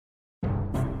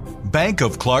Bank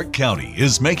of Clark County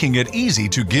is making it easy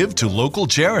to give to local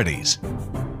charities.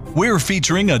 We're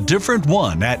featuring a different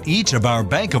one at each of our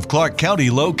Bank of Clark County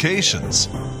locations.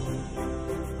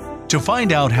 To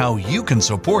find out how you can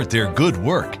support their good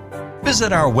work,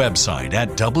 visit our website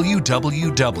at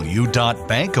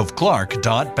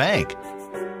www.bankofclark.bank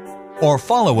or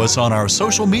follow us on our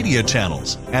social media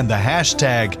channels and the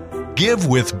hashtag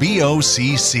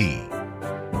GiveWithBOCC.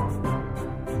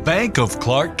 Bank of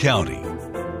Clark County.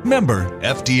 Member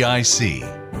FDIC.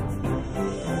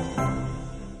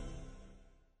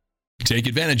 Take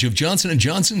advantage of Johnson &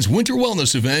 Johnson's Winter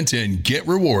Wellness Event and get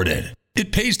rewarded.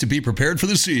 It pays to be prepared for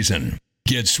the season.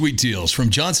 Get sweet deals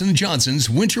from Johnson & Johnson's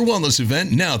Winter Wellness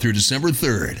Event now through December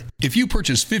 3rd. If you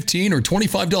purchase $15 or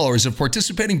 $25 of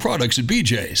participating products at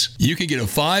BJ's, you can get a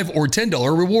 $5 or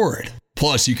 $10 reward.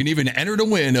 Plus, you can even enter to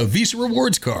win a Visa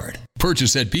Rewards card.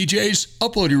 Purchase at BJ's,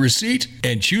 upload your receipt,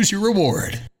 and choose your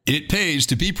reward. It pays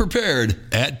to be prepared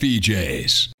at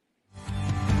BJ's.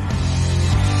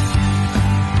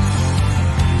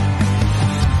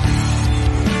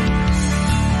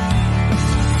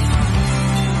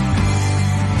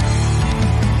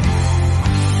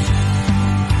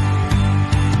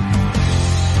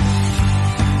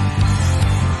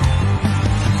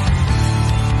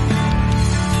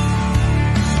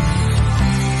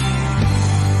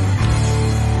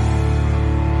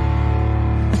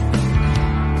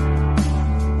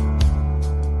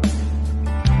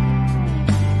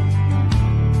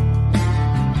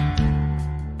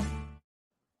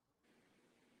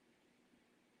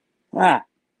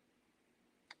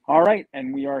 All right,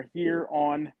 and we are here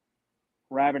on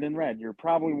Rabbit in Red. You're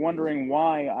probably wondering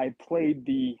why I played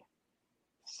the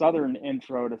Southern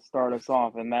intro to start us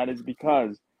off, and that is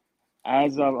because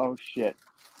as of, oh shit.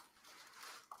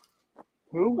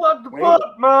 Who? What the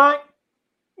fuck, Mike?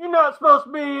 You're not supposed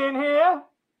to be in here.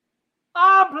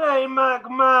 I'm playing Michael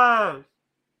Myers.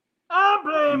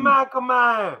 Michael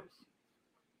Myers.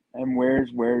 And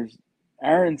where's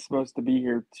Aaron's supposed to be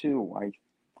here too, I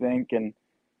think, and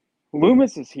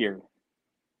Loomis is here.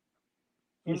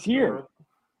 He's here.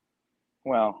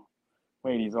 Well,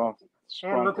 wait, he's off.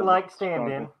 And looking like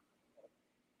stand-in.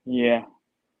 Yeah,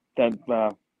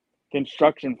 that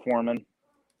construction foreman.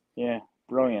 Yeah,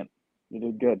 brilliant. You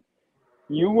did good.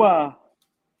 You wow.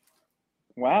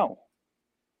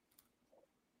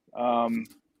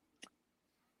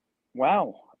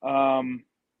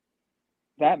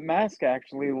 That mask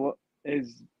actually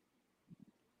is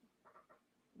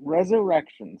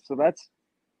Resurrection. So that's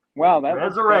that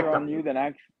looks better on you than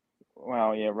actually.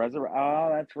 Wow, yeah,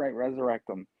 that's right,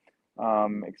 Resurrectum.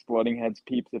 Exploding Heads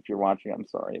peeps, if you're watching, I'm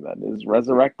sorry. That is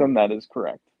Resurrectum. That is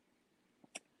correct.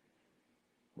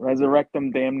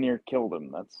 Resurrectum damn near killed him.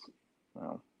 That's,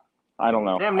 I don't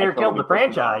know. Damn near killed the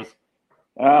franchise.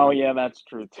 Oh yeah, that's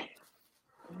true too.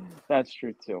 That's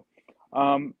true too.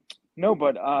 No,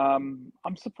 but I'm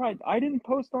surprised I didn't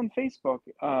post on Facebook.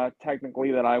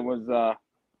 Technically, that I was.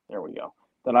 There we go.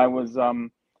 That I was.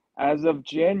 As of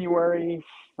January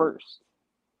 1st,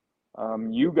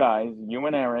 you guys, you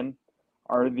and Aaron,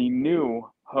 are the new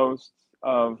hosts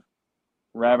of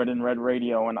Rabbit in Red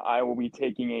Radio, and I will be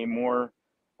taking a more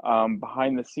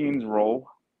behind-the-scenes role.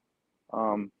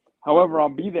 However, I'll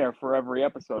be there for every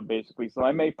episode, basically, so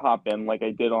I may pop in like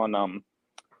I did on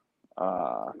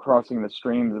Crossing the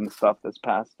Streams and stuff this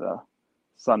past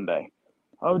Sunday.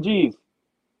 Oh, geez.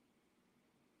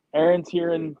 Aaron's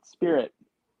here in spirit.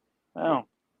 Oh.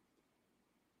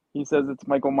 He says it's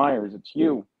Michael Myers. It's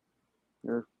you.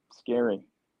 You're scary.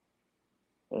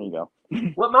 There you go.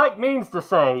 What Mike means to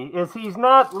say is he's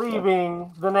not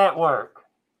leaving the network.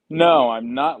 No,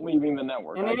 I'm not leaving the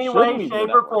network. In any way,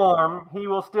 shape, or form, he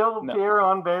will still appear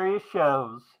on various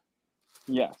shows.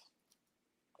 Yes.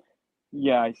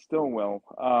 Yeah, I still will.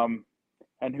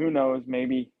 And who knows,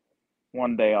 maybe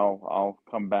one day I'll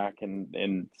come back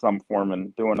in some form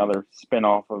and do another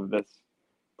spin-off of this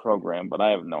program, but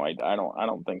I have no idea. I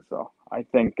don't think so. I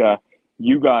think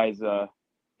you guys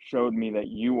showed me that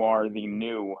you are the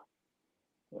new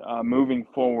moving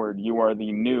forward, you are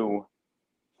the new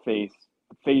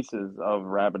faces of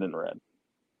Rabbit in Red.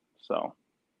 So,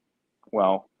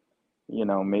 well,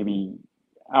 maybe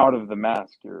out of the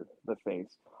mask you're the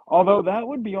face. Although that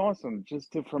would be awesome,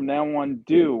 just to from now on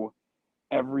do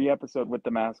every episode with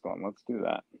the mask on. Let's do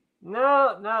that.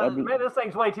 No, man, this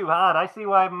thing's way too hot. I see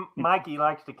why Mikey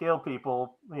likes to kill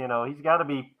people. He's got to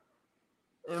be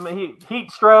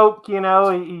heat stroke. He's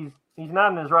not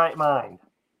in his right mind.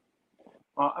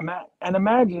 And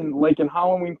imagine, like in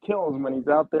Halloween Kills, when he's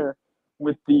out there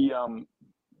with the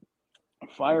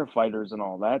firefighters and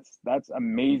all. That's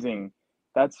amazing.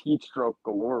 That's heat stroke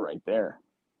galore right there.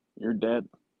 You're dead.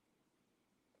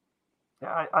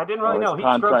 I didn't really know. His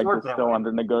contract is still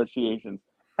under negotiations.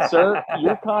 Sir,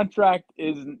 your contract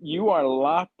is, you are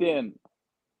locked in.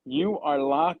 You are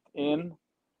locked in.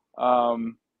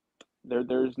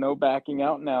 There's no backing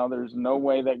out now. There's no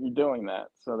way that you're doing that.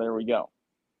 So there we go.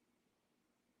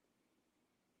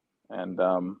 And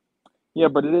yeah,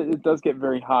 but it does get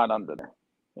very hot under there.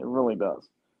 It really does.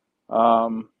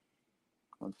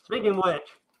 Speaking of which,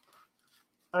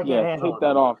 I can't handle take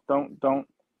that off. Don't.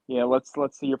 Yeah, let's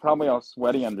see. You're probably all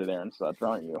sweaty under there and such,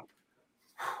 aren't you?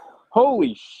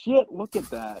 Holy shit! Look at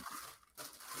that.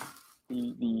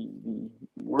 The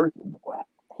work.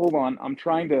 Hold on, I'm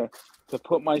trying to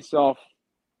put myself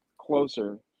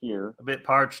closer here. A bit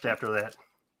parched after that.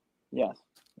 Yes.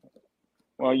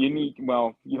 Well, you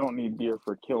don't need beer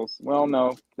for kills. Well,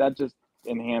 no, that just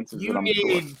enhances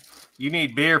it. You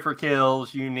need beer for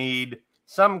kills. You need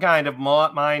some kind of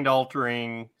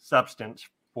mind-altering substance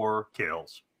for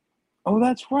kills. Oh,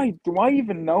 that's right. Do I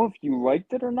even know if you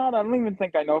liked it or not? I don't even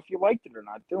think I know if you liked it or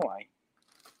not, do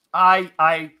I?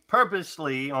 I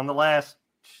purposely, on the last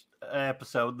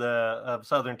episode of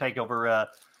Southern Takeover,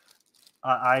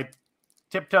 I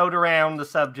tiptoed around the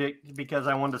subject because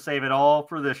I wanted to save it all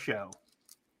for this show.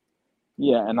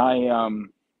 Yeah, and I've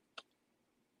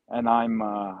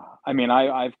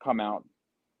come out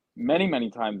many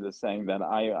times as saying that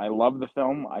I love the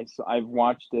film. I've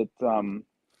watched it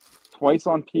twice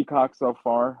on Peacock so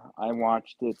far. I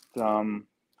watched it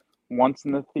once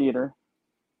in the theater,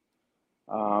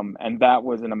 and that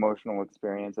was an emotional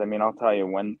experience. I mean, I'll tell you,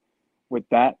 with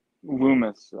that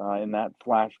Loomis in that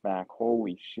flashback,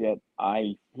 holy shit!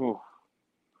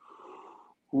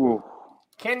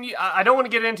 Can you? I don't want to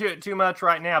get into it too much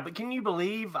right now, but can you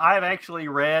believe I've actually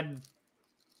read?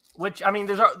 Which, I mean,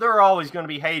 there are always going to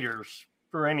be haters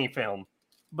for any film,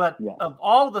 but of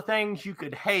all the things you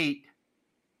could hate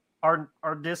or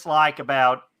dislike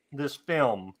about this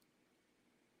film,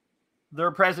 their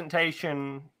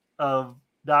presentation of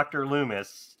Dr.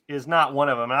 Loomis is not one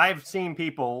of them. And I've seen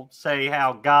people say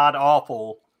how god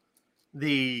awful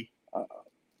the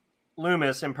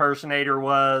Loomis impersonator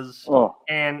was,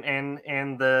 and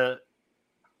the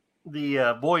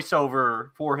voiceover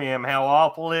for him, how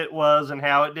awful it was, and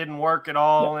how it didn't work at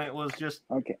all, and it was just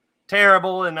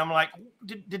terrible. And I'm like,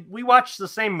 did we watch the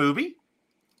same movie?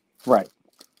 Right.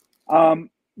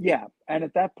 Yeah, and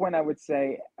at that point I would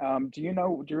say, do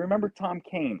you remember Tom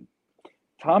Kane?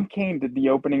 Tom Kane did the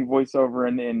opening voiceover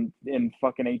in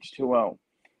fucking H2O.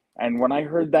 And when I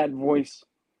heard that voice,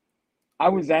 I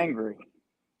was angry.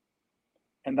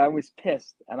 And I was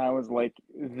pissed, and I was like,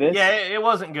 "This." Yeah, it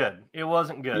wasn't good. It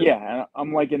wasn't good. Yeah, and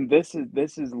I'm like, and this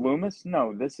is Loomis?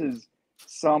 No, this is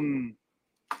some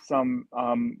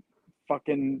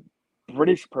fucking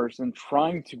British person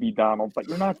trying to be Donald, but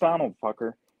you're not Donald,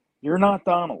 fucker. You're not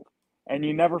Donald, and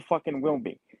you never fucking will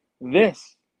be.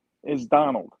 This is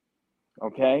Donald,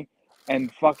 okay?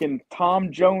 And fucking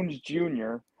Tom Jones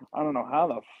Jr. I don't know how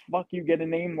the fuck you get a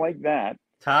name like that.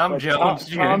 Tom Jones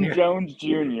Jr. Tom Jones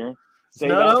Jr. Say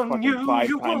that fucking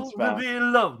 5 times fast. Be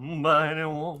loved by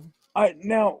anyone.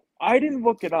 Now, I didn't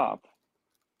look it up,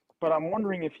 but I'm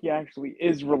wondering if he actually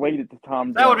is related to Tom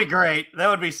Jones. That would be great. That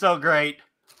would be so great.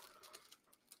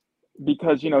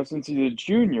 Because, since he's a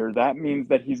junior, that means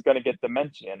that he's going to get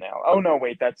dementia now. Oh, no,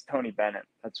 wait, that's Tony Bennett.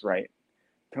 That's right.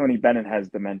 Tony Bennett has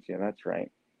dementia. That's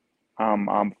right.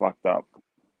 I'm fucked up.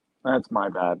 That's my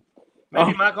bad.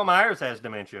 Maybe Michael Myers has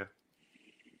dementia.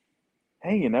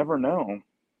 Hey, you never know.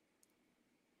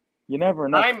 You never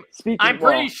know. I'm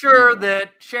pretty sure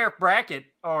that Sheriff Brackett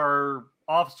or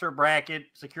Officer Brackett,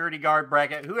 security guard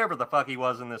Brackett, whoever the fuck he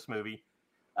was in this movie,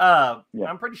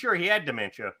 I'm pretty sure he had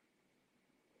dementia.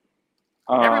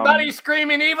 Everybody's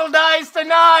screaming, "Evil dies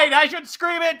tonight!" I should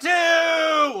scream it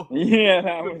too! Yeah,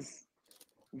 that was...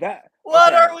 that.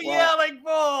 What are we yelling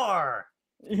for?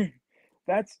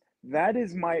 That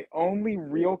is my only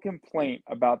real complaint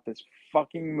about this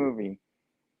fucking movie,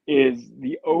 is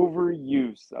the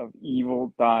overuse of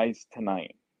 "Evil Dies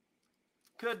Tonight."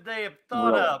 Could they have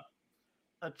thought up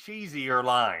a cheesier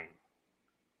line?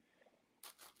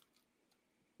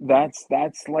 That's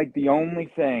like the only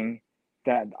thing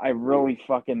that I really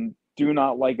fucking do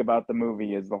not like about the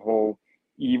movie, is the whole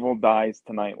 "Evil Dies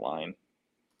Tonight" line.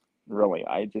 Really,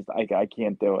 I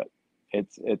can't do it.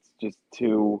 It's just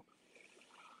too...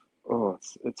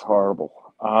 it's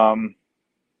horrible.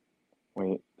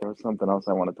 Wait, there was something else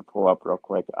I wanted to pull up real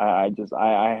quick. I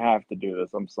have to do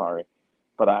this. I'm sorry,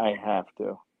 but I have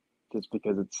to, just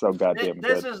because it's so goddamn good.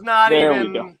 This is not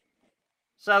even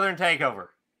Southern Takeover.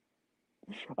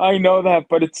 I know that,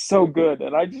 but it's so good,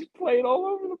 and I just play it all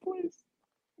over the place.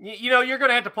 You're going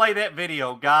to have to play that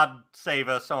video, God Save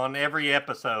Us, on every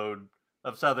episode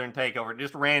of Southern Takeover.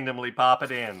 Just randomly pop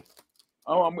it in.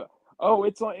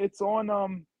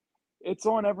 It's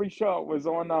on every show. It was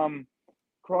on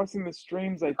Crossing the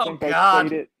Streams. I Oh, think I God.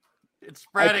 played it. It's I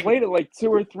spreading. played it like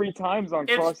 2 or 3 times on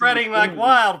It's Crossing spreading the like Streams.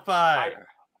 wildfire.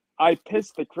 I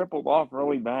pissed the crippled off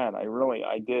really bad. I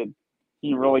did.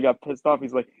 He really got pissed off.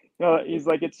 He's like,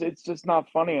 it's just not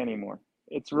funny anymore.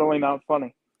 It's really not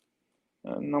funny.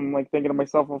 And I'm like thinking to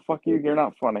myself, well, fuck you. You're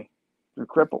not funny. You're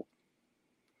crippled.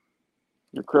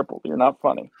 You're crippled. You're not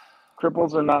funny.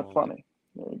 Cripples are not funny.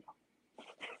 There you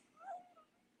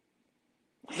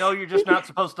go. No, you're just not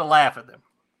supposed to laugh at them.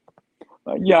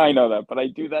 Yeah, I know that, but I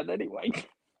do that anyway.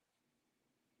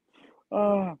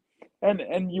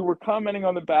 And you were commenting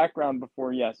on the background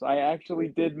before. Yes, I actually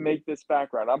did make this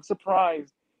background. I'm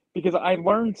surprised because I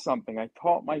learned something. I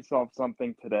taught myself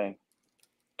something today.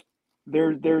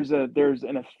 There's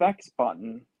an effects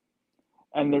button,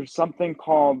 and there's something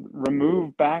called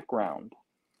remove background.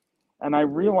 And I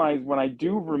realized when I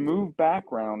do remove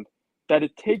background that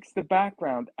it takes the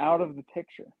background out of the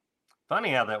picture. Funny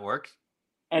how that works.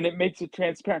 And it makes it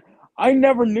transparent. I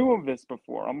never knew of this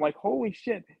before. I'm like, holy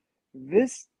shit,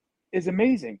 this is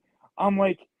amazing. I'm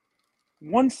like,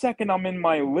 1 second I'm in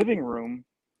my living room,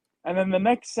 and then the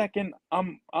next second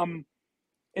I'm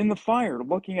in the fire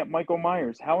looking at Michael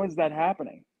Myers. How is that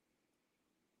happening?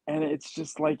 And it's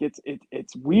just like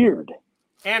it's weird.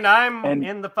 And I'm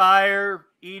in the fire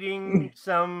eating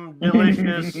some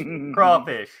delicious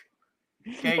crawfish,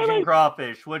 Cajun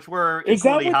crawfish, which were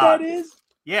equally hot. Is that what that is?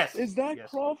 Yes. Is that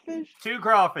crawfish? 2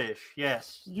 crawfish,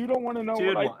 yes. You don't want to know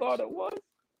what I thought it was.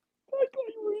 I thought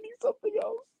you were eating something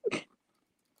else.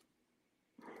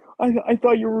 I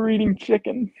thought you were eating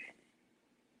chicken.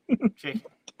 Chicken.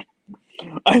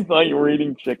 I thought you were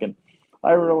eating chicken.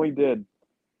 I really did.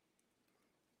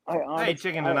 I ate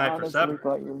chicken tonight for supper.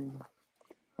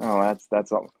 Oh,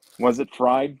 that's all. Was it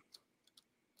fried?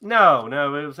 No,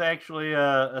 it was actually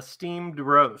a steamed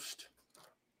roast.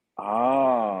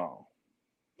 Oh.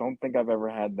 Don't think I've ever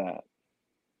had that.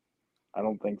 I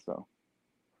don't think so.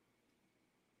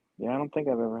 Yeah, I don't think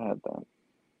I've ever had that.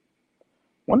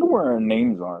 Wonder where our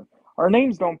names are. Our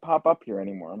names don't pop up here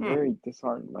anymore. I'm very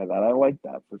disheartened by that. I like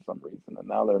that for some reason, and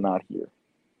now they're not here.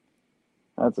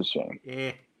 That's a shame.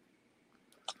 Yeah.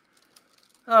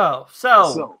 Oh,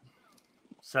 so.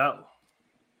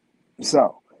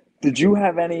 Did you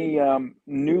have any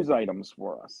news items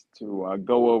for us to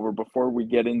go over before we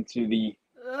get into the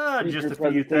just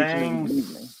a few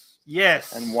things?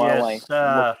 Yes. And while I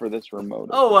look for this remote.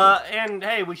 And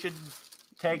hey, we should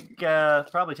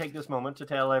probably take this moment to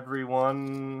tell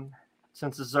everyone,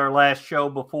 since this is our last show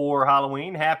before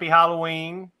Halloween, Happy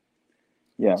Halloween.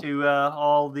 Yeah. To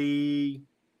all the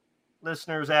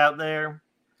listeners out there.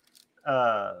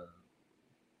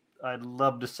 I'd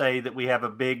love to say that we have a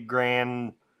big,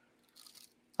 grand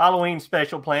Halloween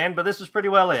special plan, but this is pretty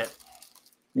well it.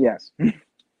 Yes.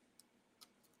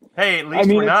 Hey, at least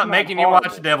we're not making you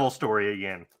watch Devil's Story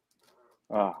again.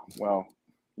 Oh, well,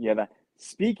 yeah.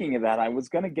 Speaking of that, I was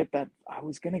gonna get that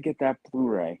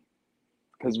Blu-ray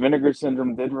because Vinegar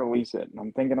Syndrome did release it, and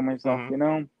I'm thinking to myself,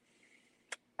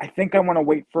 I think I want to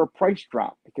wait for a price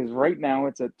drop because right now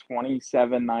it's at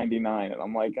 $27.99, and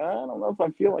I'm like, I don't know if I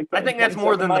feel like that. I think that's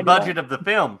more than the budget of the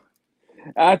film.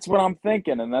 That's what I'm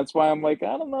thinking, and that's why I'm like,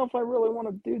 I don't know if I really want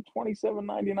to do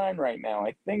 $27.99 right now.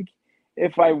 I think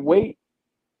if I wait,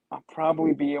 I'll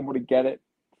probably be able to get it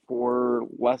for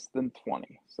less than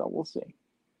 20. So we'll see.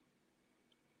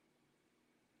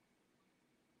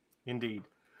 Indeed.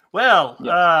 Well,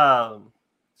 yes.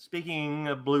 Speaking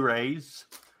of Blu-rays,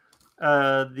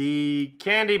 the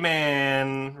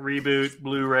Candyman reboot,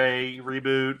 Blu-ray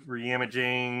reboot,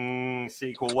 re-imaging,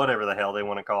 sequel, whatever the hell they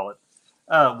want to call it.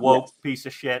 Woke piece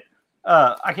of shit.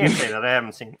 I can't say that. I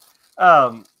haven't seen it.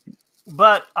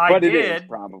 But I did. It is,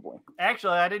 probably.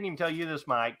 Actually, I didn't even tell you this,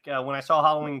 Mike. When I saw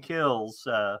Halloween Kills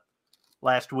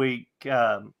last week,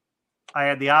 I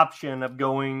had the option of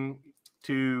going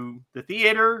to the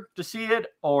theater to see it,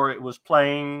 or it was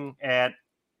playing at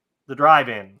the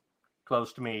drive-in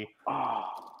close to me. Oh,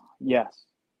 yes.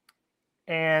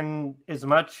 And as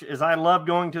much as I love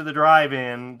going to the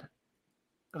drive-in,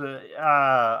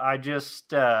 I just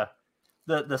the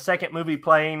second movie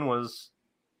playing was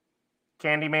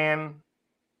Candyman,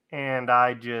 and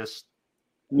I just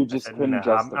couldn't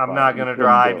justify. I'm not going to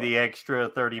drive the extra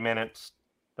 30 minutes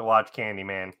to watch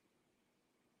Candyman.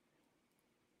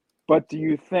 But do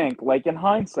you think, like in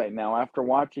hindsight now, after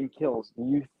watching Kills, do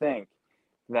you think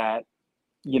that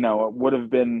it would have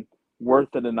been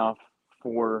worth it enough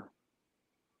to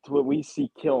at least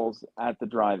see Kills at the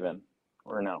drive-in,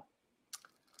 or no?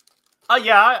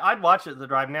 Yeah, I'd watch it at the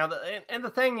drive-in. Now, and the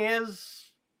thing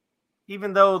is,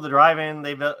 even though the drive-in,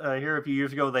 they've here a few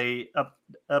years ago, they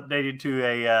updated to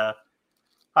a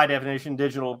high-definition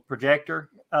digital projector.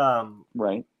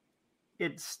 Right.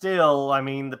 It's still, I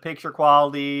mean, the picture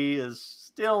quality is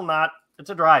still not. It's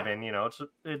a drive-in, you know.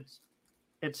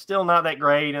 It's still not that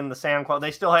great, and the sound quality.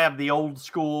 They still have the old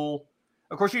school.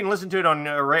 Of course, you can listen to it on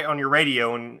your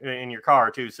radio and in your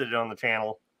car too. Sit it on the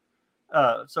channel.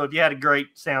 So if you had a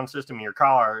great sound system in your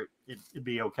car, it'd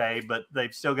be okay. But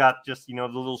they've still got just, you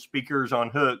know, the little speakers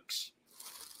on hooks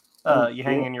you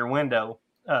hang in your window.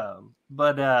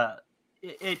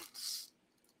 It's,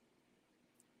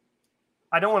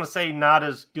 I don't want to say not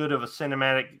as good of a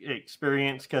cinematic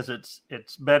experience, because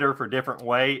it's better for different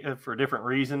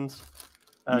reasons.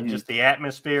 Just the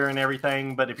atmosphere and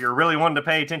everything. But if you're really wanting to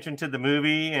pay attention to the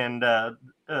movie and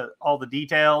all the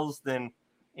details, then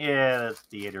yeah, it's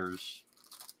theaters,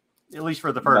 at least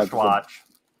for the first watch.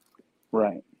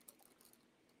 Right.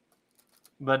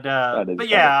 But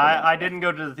yeah, I didn't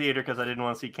go to the theater because I didn't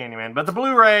want to see Candyman. But the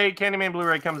Candyman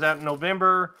Blu-ray comes out in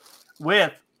November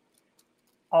with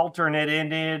alternate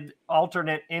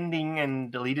ending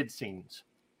and deleted scenes.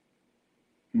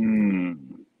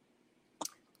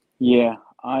 Yeah,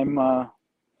 I'm more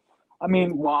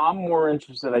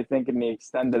interested, I think, in the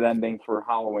extended ending for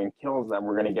Halloween Kills that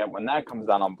we're going to get when that comes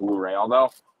out on Blu-ray.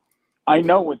 Although I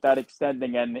know what that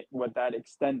extended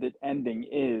ending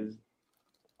is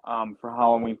for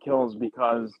Halloween Kills,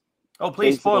 because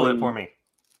please spoil it for me.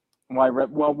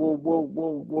 Well,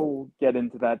 we'll get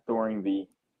into that during the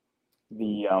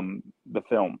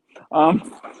film.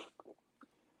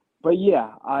 But yeah,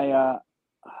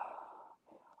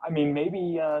 I mean,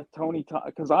 maybe Tony Todd,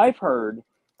 because I've heard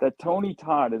that Tony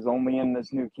Todd is only in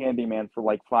this new Candyman for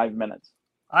like 5 minutes.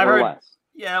 I or heard less.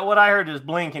 Yeah, what I heard is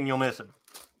blink and you'll miss him.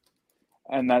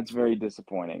 And that's very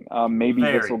disappointing. Maybe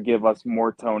this will give us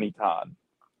more Tony Todd.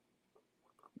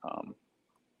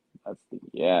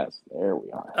 Yes, there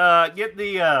we are.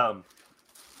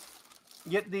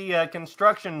 Get the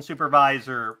construction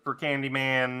supervisor for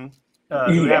Candyman,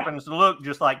 who happens to look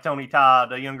just like Tony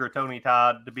Todd, a younger Tony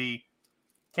Todd, to be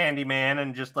Candyman,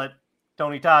 and just let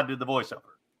Tony Todd do the voiceover.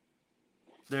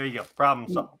 There you go.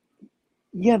 Problem solved.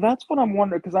 Yeah, that's what I'm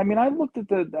wondering, because I mean, I looked at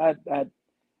at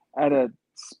a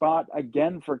spot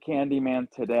again for Candyman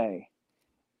today,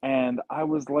 and I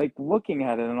was like looking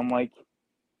at it, and I'm like,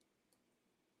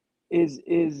 is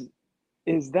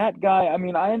that guy? I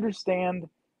mean, I understand.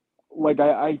 Like,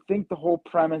 I think the whole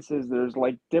premise is there's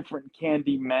like different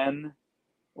Candymen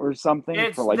or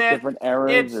something for like different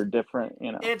eras or different,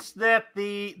 you know. It's that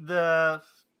the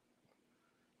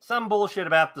some bullshit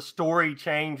about the story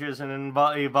changes and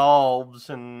evolves,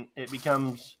 and it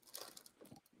becomes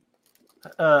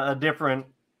a different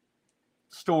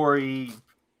story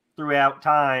throughout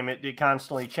time. It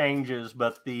constantly changes,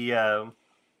 but the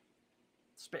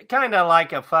kind of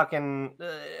like a fucking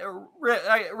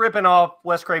ripping off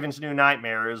Wes Craven's New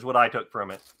Nightmare is what I took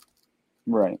from it.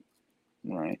 Right.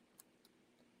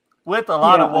 With a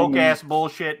lot of woke ass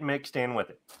bullshit mixed in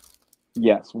with it.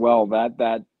 Yes, well,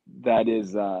 that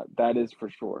is for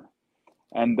sure.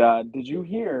 And did you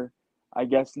hear? I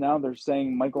guess now they're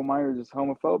saying Michael Myers is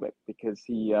homophobic because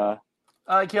he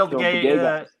killed the gay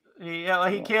guys.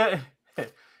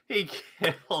 He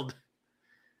killed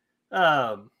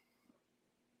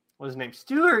what's his name?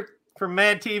 Stewart from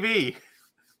Mad TV.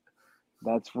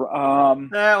 That's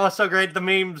that was so great. The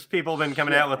memes people have been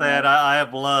coming out with that. I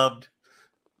have loved.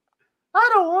 I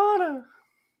don't wanna.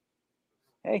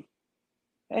 Hey,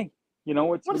 you know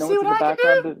what's in the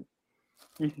background?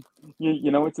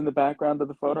 You know what's in the background of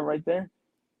the photo right there?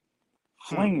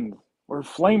 Flames or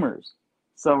flamers.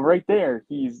 So right there,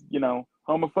 he's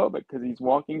homophobic because he's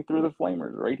walking through the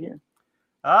flamers right here.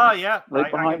 Oh yeah,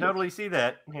 right I can totally see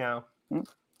that. You know,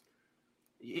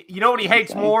 you know what he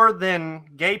hates more than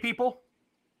gay people?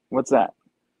 What's that?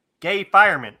 Gay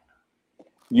firemen.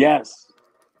 Yes.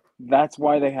 That's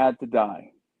why they had to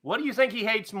die. What do you think he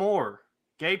hates more?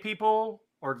 Gay people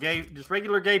or just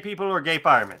regular gay people or gay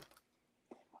firemen?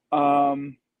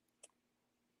 I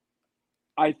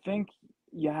think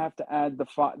you have to add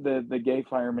the gay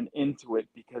firemen into it,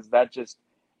 because that just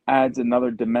adds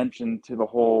another dimension to the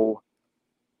whole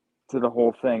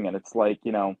thing. And it's like,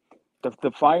 the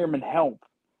firemen help,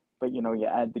 but you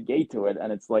add the gay to it,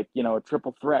 and it's like, a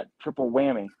triple threat, triple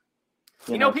whammy.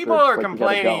 People are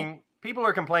complaining. People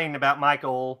are complaining about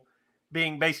Michael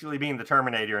basically being the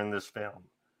Terminator in this film.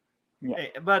 Yeah.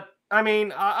 But I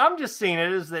mean, I'm just seeing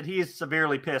it as that he's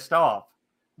severely pissed off,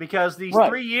 because these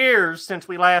 3 years since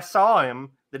we last saw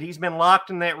him, that he's been locked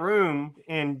in that room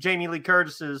in Jamie Lee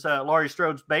Curtis's Laurie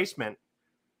Strode's basement,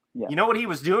 Yeah. You know what he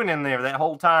was doing in there that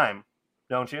whole time,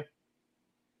 don't you?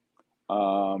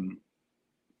 Not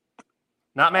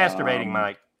masturbating,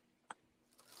 Mike.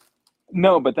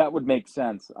 No, but that would make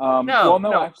sense.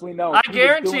 No. Actually, no. I He was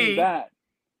guarantee doing that.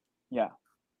 Yeah.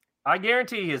 I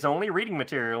guarantee his only reading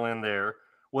material in there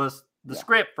was the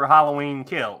script for Halloween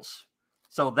Kills.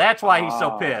 So that's why he's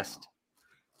so pissed.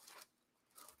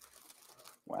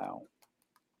 Wow.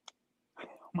 Oh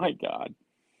my God.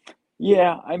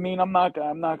 Yeah, I mean, I'm not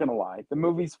gonna lie. The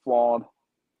movie's flawed,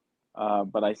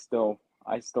 but I still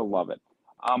love it.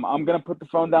 I'm gonna put the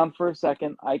phone down for a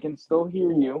second. I can still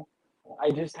hear you.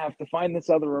 I just have to find this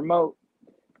other remote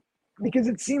because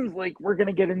it seems like we're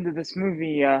gonna get into this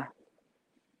movie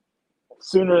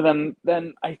sooner than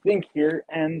I think here,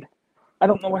 and I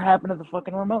don't know what happened to the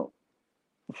fucking remote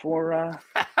before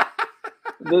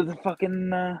the fucking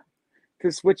to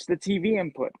switch the TV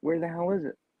input. Where the hell is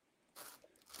it?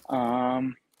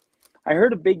 I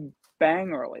heard a big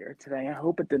bang earlier today. I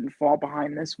hope it didn't fall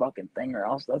behind this fucking thing, or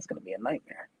else that's gonna be a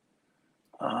nightmare.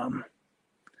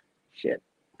 Shit.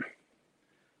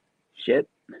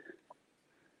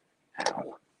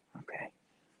 Ow. Okay.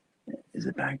 Is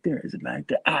it back there?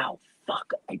 Ow.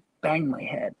 Fuck. I banged my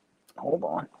head. Hold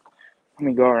on. Let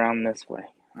me go around this way.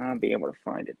 I'll be able to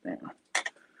find it now.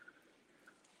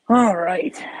 All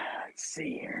right. Let's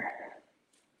see here.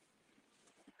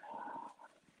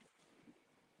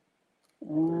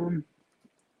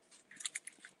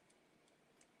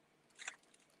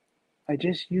 I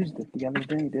just used it the other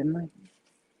day, didn't I?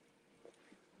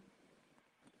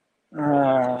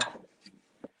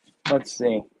 Let's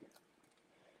see.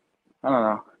 I don't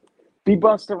know. Be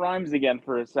Busta Rhymes again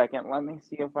for a second. Let me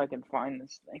see if I can find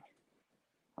this thing.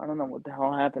 I don't know what the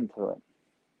hell happened to it.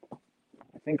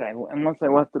 I think unless I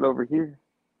left it over here.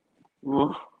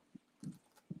 Oof.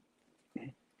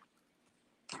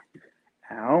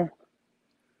 Ow.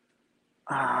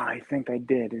 I think I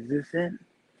did. Is this it?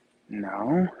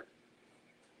 No.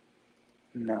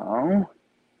 You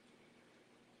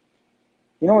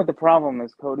know what the problem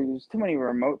is, Cody? There's too many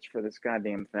remotes for this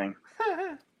goddamn thing.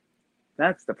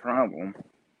 That's the problem.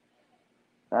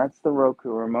 That's the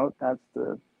Roku remote. That's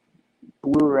the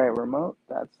Blu-ray remote.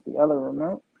 That's the other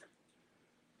remote.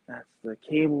 That's the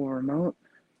cable remote.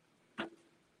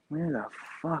 Where the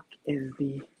fuck is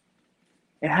the...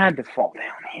 It had to fall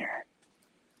down here.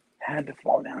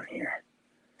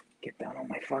 Get down on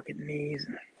my fucking knees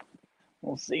and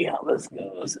we'll see how this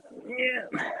goes. Yeah.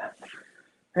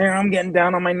 There, I'm getting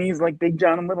down on my knees like Big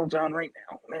John and Little John right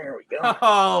now. There we go.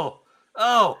 Oh.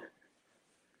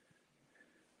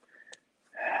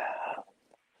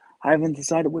 I haven't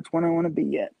decided which one I want to be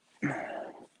yet. What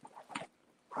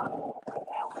the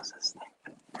hell is this thing?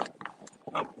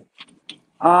 Oh.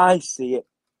 I see it.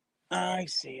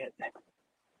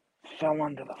 Fell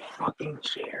under the fucking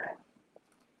chair.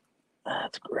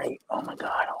 That's great. Oh my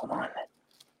God, hold on.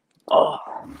 Oh.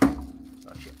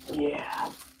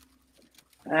 Yeah.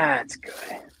 That's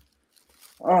good.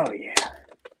 Oh yeah.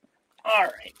 All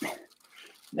right.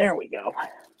 There we go.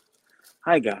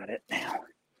 I got it now.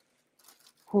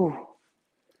 Whew.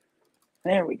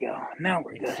 There we go. Now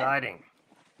we're good. Exciting.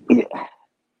 Yeah.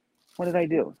 What did I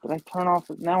do? Did I turn off?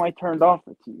 Now I turned off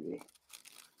the TV.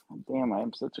 Oh, damn, I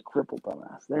am such a crippled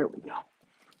dumbass. There we go.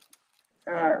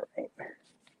 All right.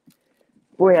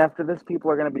 Boy, after this, people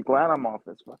are going to be glad I'm off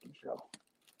this fucking show.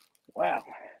 Wow.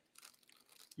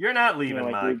 You're not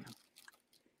leaving, Mike.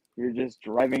 You're just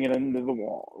driving it into the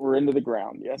wall or into the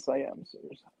ground. Yes, I am,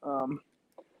 sirs. All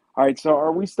right, so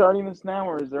are we starting this now,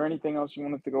 or is there anything else you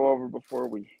wanted to go over before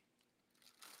we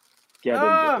get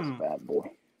into this bad boy?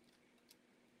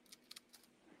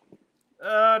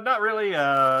 Not really.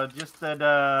 Just that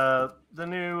the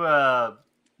new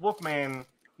Wolfman,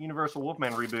 Universal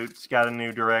Wolfman reboot's got a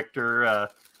new director.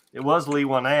 It was Leigh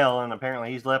Whannell, and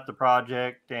apparently he's left the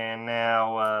project, and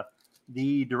now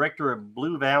the director of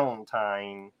Blue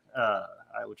Valentine,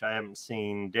 which I haven't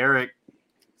seen, Derek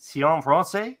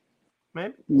Cianfrance,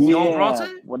 maybe?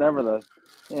 Whatever the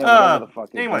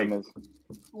fuck his name is.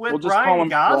 With Ryan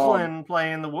Gosling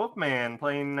playing the Wolfman,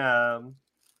 playing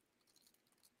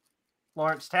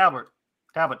Lawrence Talbot.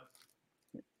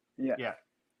 Yeah.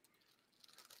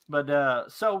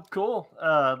 But so cool.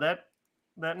 That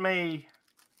may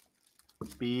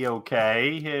be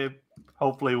okay. It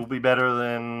hopefully will be better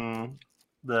than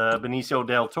the Benicio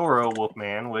del Toro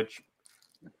Wolfman, which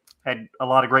had a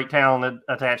lot of great talent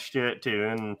attached to it too,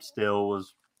 and still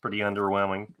was pretty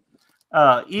underwhelming.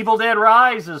 Evil Dead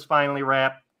Rise is finally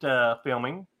wrapped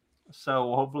filming,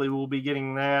 so hopefully we'll be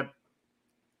getting that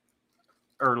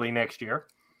early next year.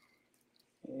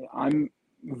 I'm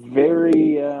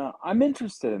very I'm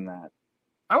interested in that.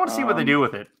 I want to see what they do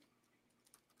with it.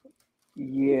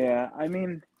 Yeah, I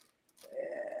mean,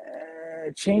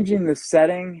 changing the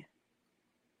setting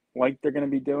like they're going to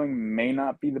be doing may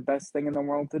not be the best thing in the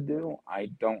world to do. I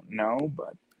don't know,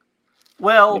 but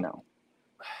Well,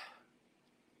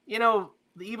 you know,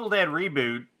 the Evil Dead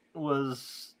reboot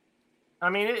was, I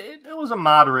mean, it was a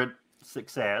moderate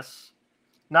success,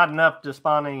 not enough to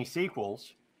spawn any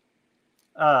sequels.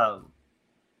 But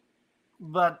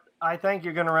I think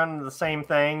you're going to run into the same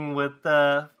thing with,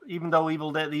 even though the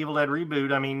Evil Dead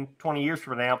reboot, I mean, 20 years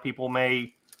from now, people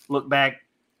may look back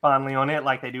fondly on it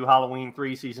like they do Halloween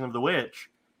 3 Season of the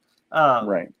Witch.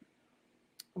 right.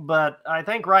 But I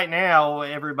think right now,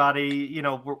 everybody,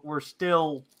 we're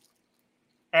still,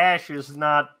 Ash is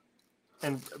not,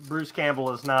 and Bruce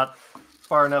Campbell is not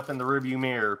far enough in the rearview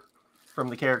mirror from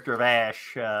the character of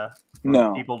Ash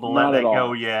No, people to not let at that go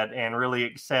all. yet and really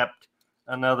accept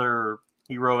another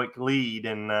heroic lead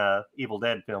in Evil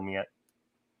Dead film yet.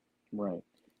 Right.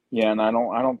 Yeah, and I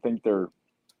don't think they're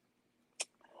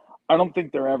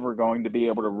ever going to be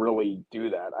able to really do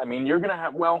that. I mean, you're going to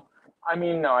have, well, I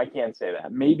mean, no, I can't say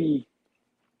that. Maybe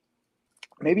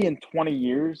in 20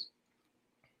 years,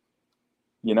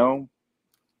 well,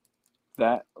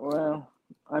 I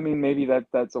mean, maybe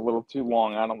that's a little too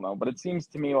long. I don't know, but it seems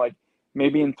to me like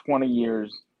maybe in 20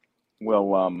 years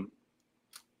we'll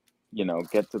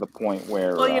get to the point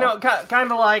where Well,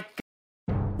 kind of like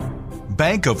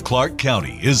Bank of Clark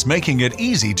County is making it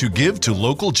easy to give to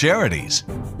local charities.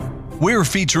 We're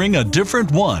featuring a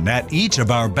different one at each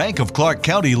of our Bank of Clark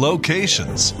County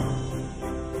locations.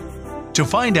 To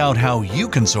find out how you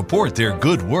can support their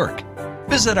good work,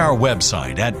 visit our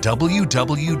website at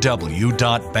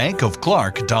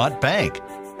www.bankofclark.bank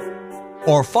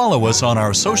or follow us on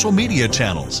our social media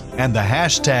channels and the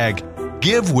hashtag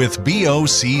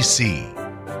GiveWithBOCC.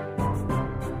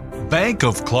 Bank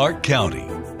of Clark County.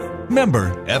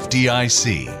 Member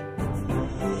FDIC.